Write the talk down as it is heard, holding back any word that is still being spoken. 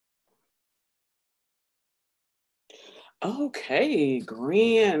Okay,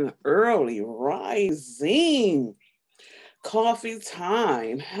 grand early rising. Coffee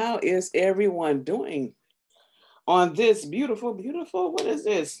time. How is everyone doing on this beautiful, what is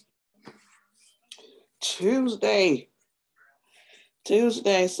this? Tuesday.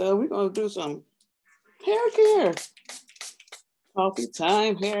 Tuesday. So we're going to do some hair care. Coffee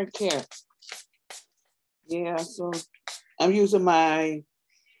time, hair care. Yeah, so I'm using my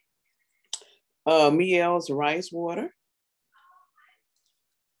Miele's rice water.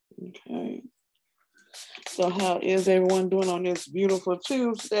 Okay. So how is everyone doing on this beautiful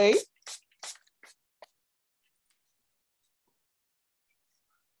Tuesday?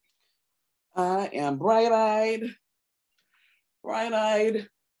 I am bright-eyed,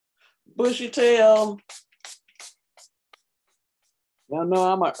 bushy tail. Y'all know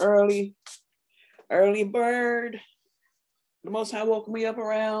I'm an early bird. The Most High woke me up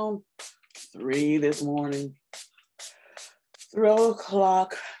around 3 this morning, 3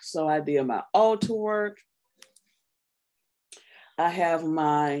 o'clock. So I did my altar work. I have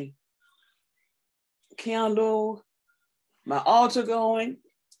my candle, my altar going.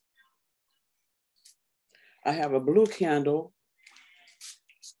 I have a blue candle.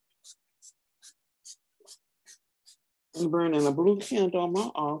 I'm burning a blue candle on my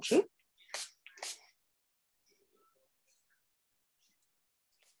altar.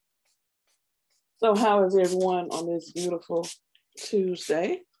 So how is everyone on this beautiful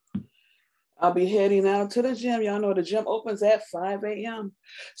Tuesday? I'll be heading out to the gym. Y'all know the gym opens at 5 a.m.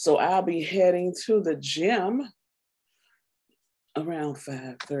 So I'll be heading to the gym around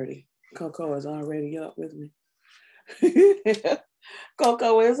 5:30. Coco is already up with me.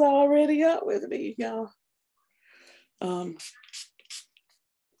 Coco is already up with me, y'all. I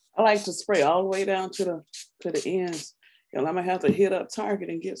like to spray all the way down to the ends. Y'all, I'm gonna have to hit up Target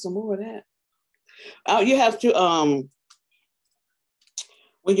and get some more of that. You have to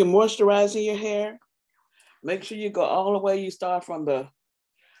when you're moisturizing your hair, make sure you go all the way. You start from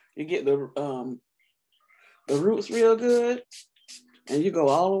you get the roots real good, and you go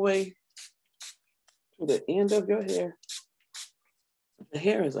all the way to the end of your hair. The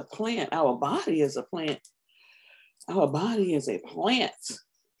hair is a plant. Our body is a plant. Our body is a plant.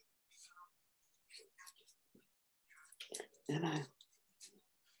 And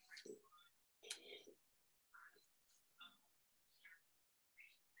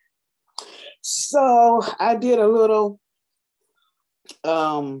so I did a little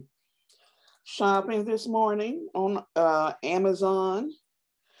shopping this morning on Amazon.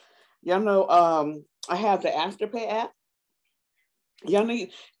 Y'all know I have the Afterpay app.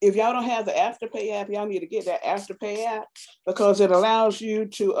 If y'all don't have the Afterpay app, y'all need to get that Afterpay app because it allows you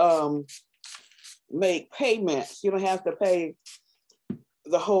to make payments. You don't have to pay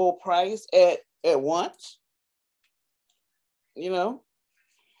the whole price at once. You know,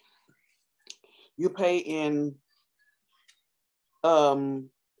 you pay in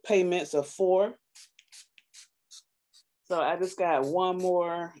payments of 4. So I just got one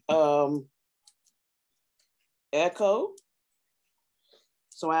more Echo.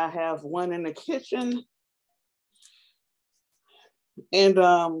 So I have one in the kitchen. And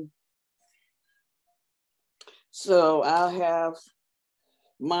so I'll have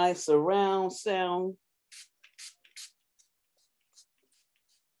my surround sound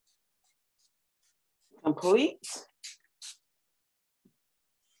complete.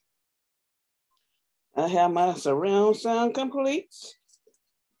 I have my surround sound complete.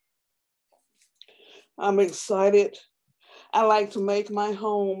 I'm excited. I like to make my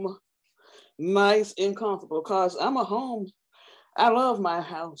home nice and comfortable because I love my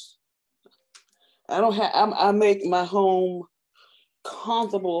house. I make my home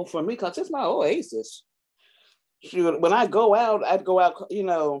comfortable for me because it's my oasis. When I go out, I'd go out,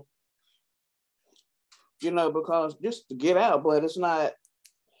 because just to get out, but it's not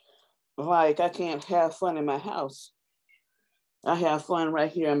like I can't have fun in my house. I have fun right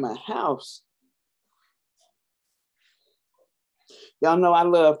here in my house. Y'all know I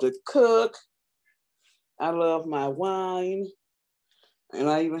love to cook. I love my wine. And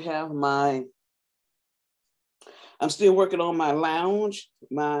I even have I'm still working on my lounge,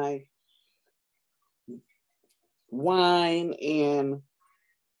 my wine and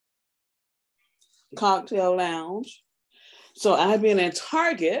cocktail lounge. So I've been in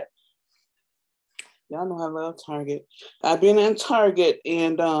Target. Y'all know I love Target. I've been in Target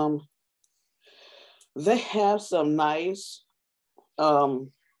and they have some nice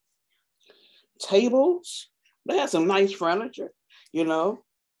tables. They have some nice furniture, and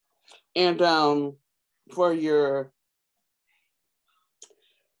for your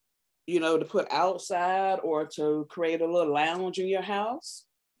you know, to put outside or to create a little lounge in your house.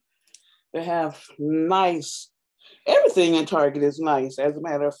 They have nice, everything in Target is nice, as a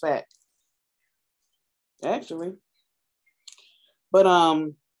matter of fact, actually. But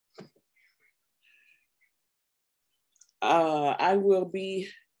I will be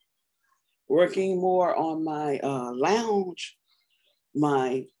working more on my lounge,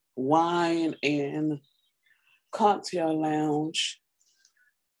 my wine and cocktail lounge.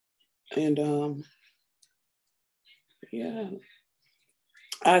 And yeah,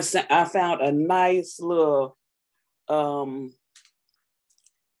 I found a nice little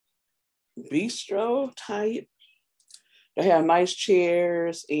bistro type. They have nice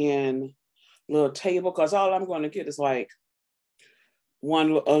chairs and little table, because all I'm going to get is like a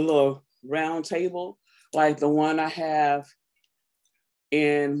little round table, like the one I have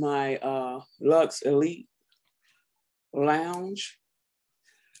in my Lux Elite lounge,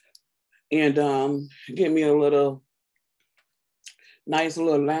 and get me a little nice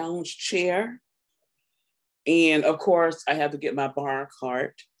little lounge chair. And of course, I have to get my bar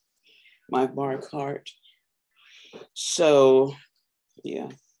cart. So,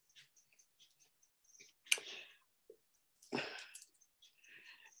 yeah.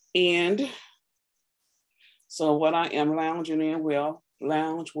 And so what I am lounging in, well,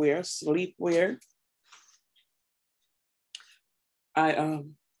 lounge wear, sleep wear. I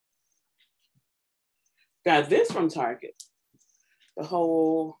got this from Target, the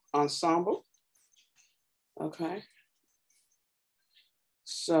whole ensemble. Okay.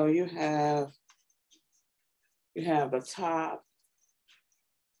 So you have the top,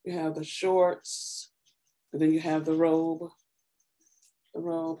 you have the shorts, and then you have the robe.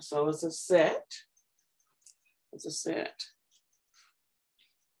 So it's a set.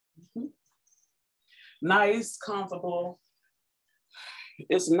 Mm-hmm. Nice, comfortable.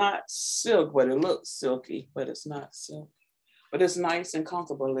 It's not silk, but it looks silky, but it's not silk. But it's nice and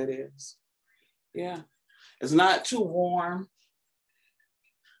comfortable, it is. Yeah. It's not too warm.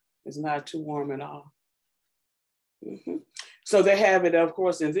 It's not too warm at all. Mm-hmm. So they have it, of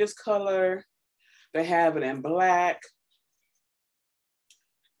course, in this color. They have it in black.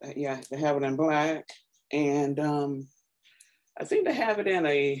 Yeah, they have it in black. And I think they have it in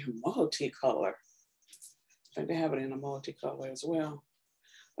a multicolor. I think they have it in a multicolor as well.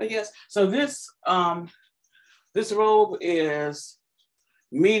 But yes, so this robe is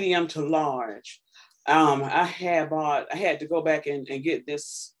medium to large. I had to go back and get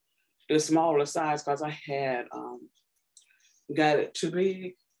this smaller size because I had got it too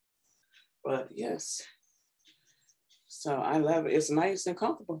big. But yes, so I love it. It's nice and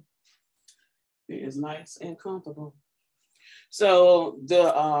comfortable. It is nice and comfortable. So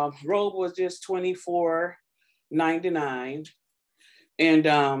the robe was just $24.99, and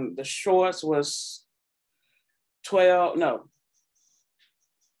the shorts was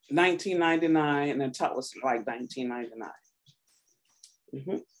 $19.99, and the top was like $19.99.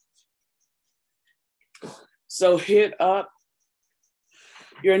 Mm-hmm. So hit up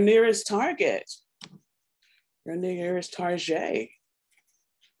your nearest Target, your nearest Target.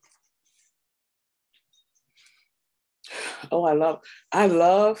 Oh, I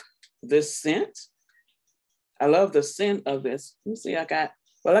love this scent. I love the scent of this. Let me see, I got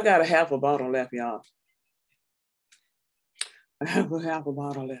a half a bottle left, y'all. I have a half a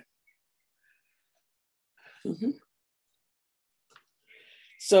bottle left. Mm-hmm.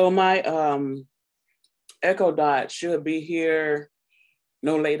 So my Echo Dot should be here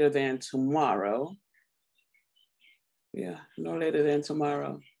no later than tomorrow. Yeah, no later than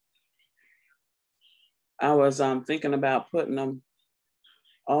tomorrow. I was thinking about putting them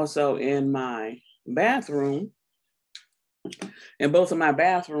also in my bathroom, in both of my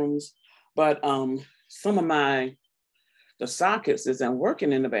bathrooms, but some of the sockets isn't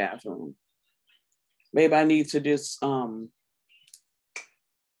working in the bathroom. Maybe I need to just, you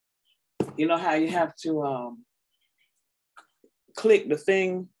know how you have to click the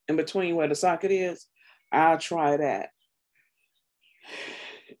thing in between where the socket is? I'll try that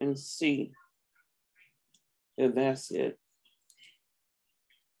and see if that's it.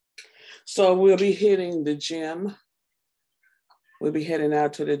 So we'll be hitting the gym. We'll be heading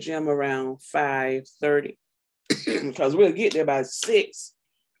out to the gym around 5:30 because we'll get there by 6.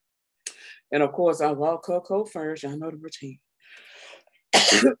 And of course, I walk Coco first. Y'all know the routine.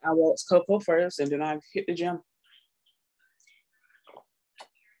 I walk Coco first, and then I hit the gym.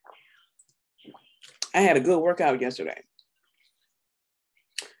 I had a good workout yesterday.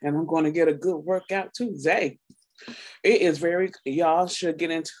 And I'm going to get a good workout today. It is y'all should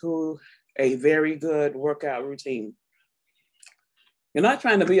get into a very good workout routine. You're not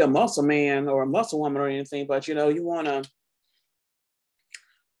trying to be a muscle man or a muscle woman or anything, but you know, you want to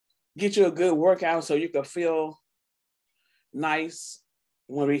get you a good workout so you can feel nice,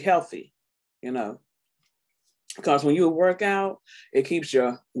 you want to be healthy, you know, because when you work out, it keeps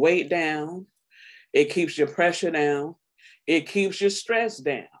your weight down, it keeps your pressure down, it keeps your stress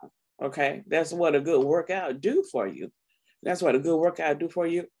down. Okay, that's what a good workout do for you. That's what a good workout do for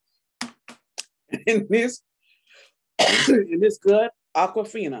you. In this, in this good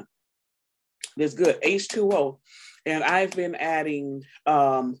Aquafina, this good H2O, and I've been adding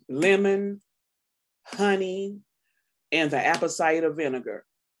lemon, honey, and the apple cider vinegar.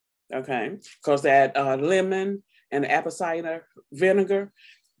 Okay, because that lemon and the apple cider vinegar,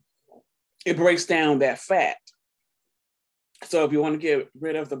 it breaks down that fat. So if you want to get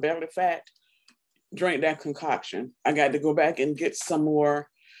rid of the belly fat, drink that concoction. I got to go back and get some more.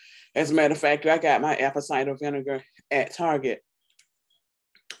 As a matter of fact, I got my apple cider vinegar at Target.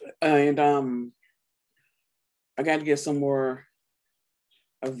 And I got to get some more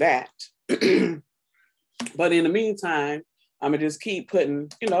of that. But in the meantime, I'm gonna just keep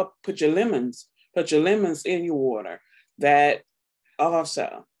putting, you know, put your lemons in your water. That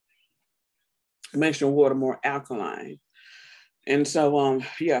also makes your water more alkaline. And so,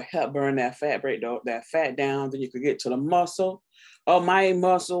 yeah, help burn that fat, break that fat down. Then you could get to the muscle. Oh, my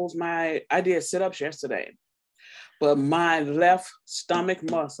muscles, I did sit-ups yesterday, but my left stomach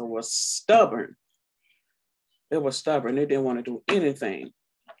muscle was stubborn. It was stubborn. It didn't want to do anything.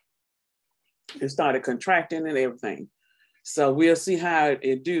 It started contracting and everything. So we'll see how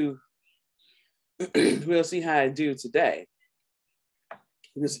it do. We'll see how it do today.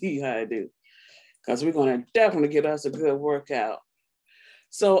 We'll see how it do. Because we're going to definitely get us a good workout.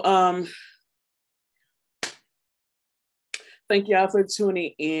 So thank y'all for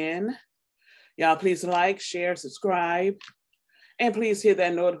tuning in. Y'all please like, share, subscribe, and please hit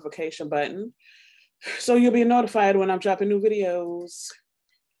that notification button so you'll be notified when I'm dropping new videos.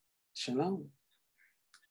 Shalom.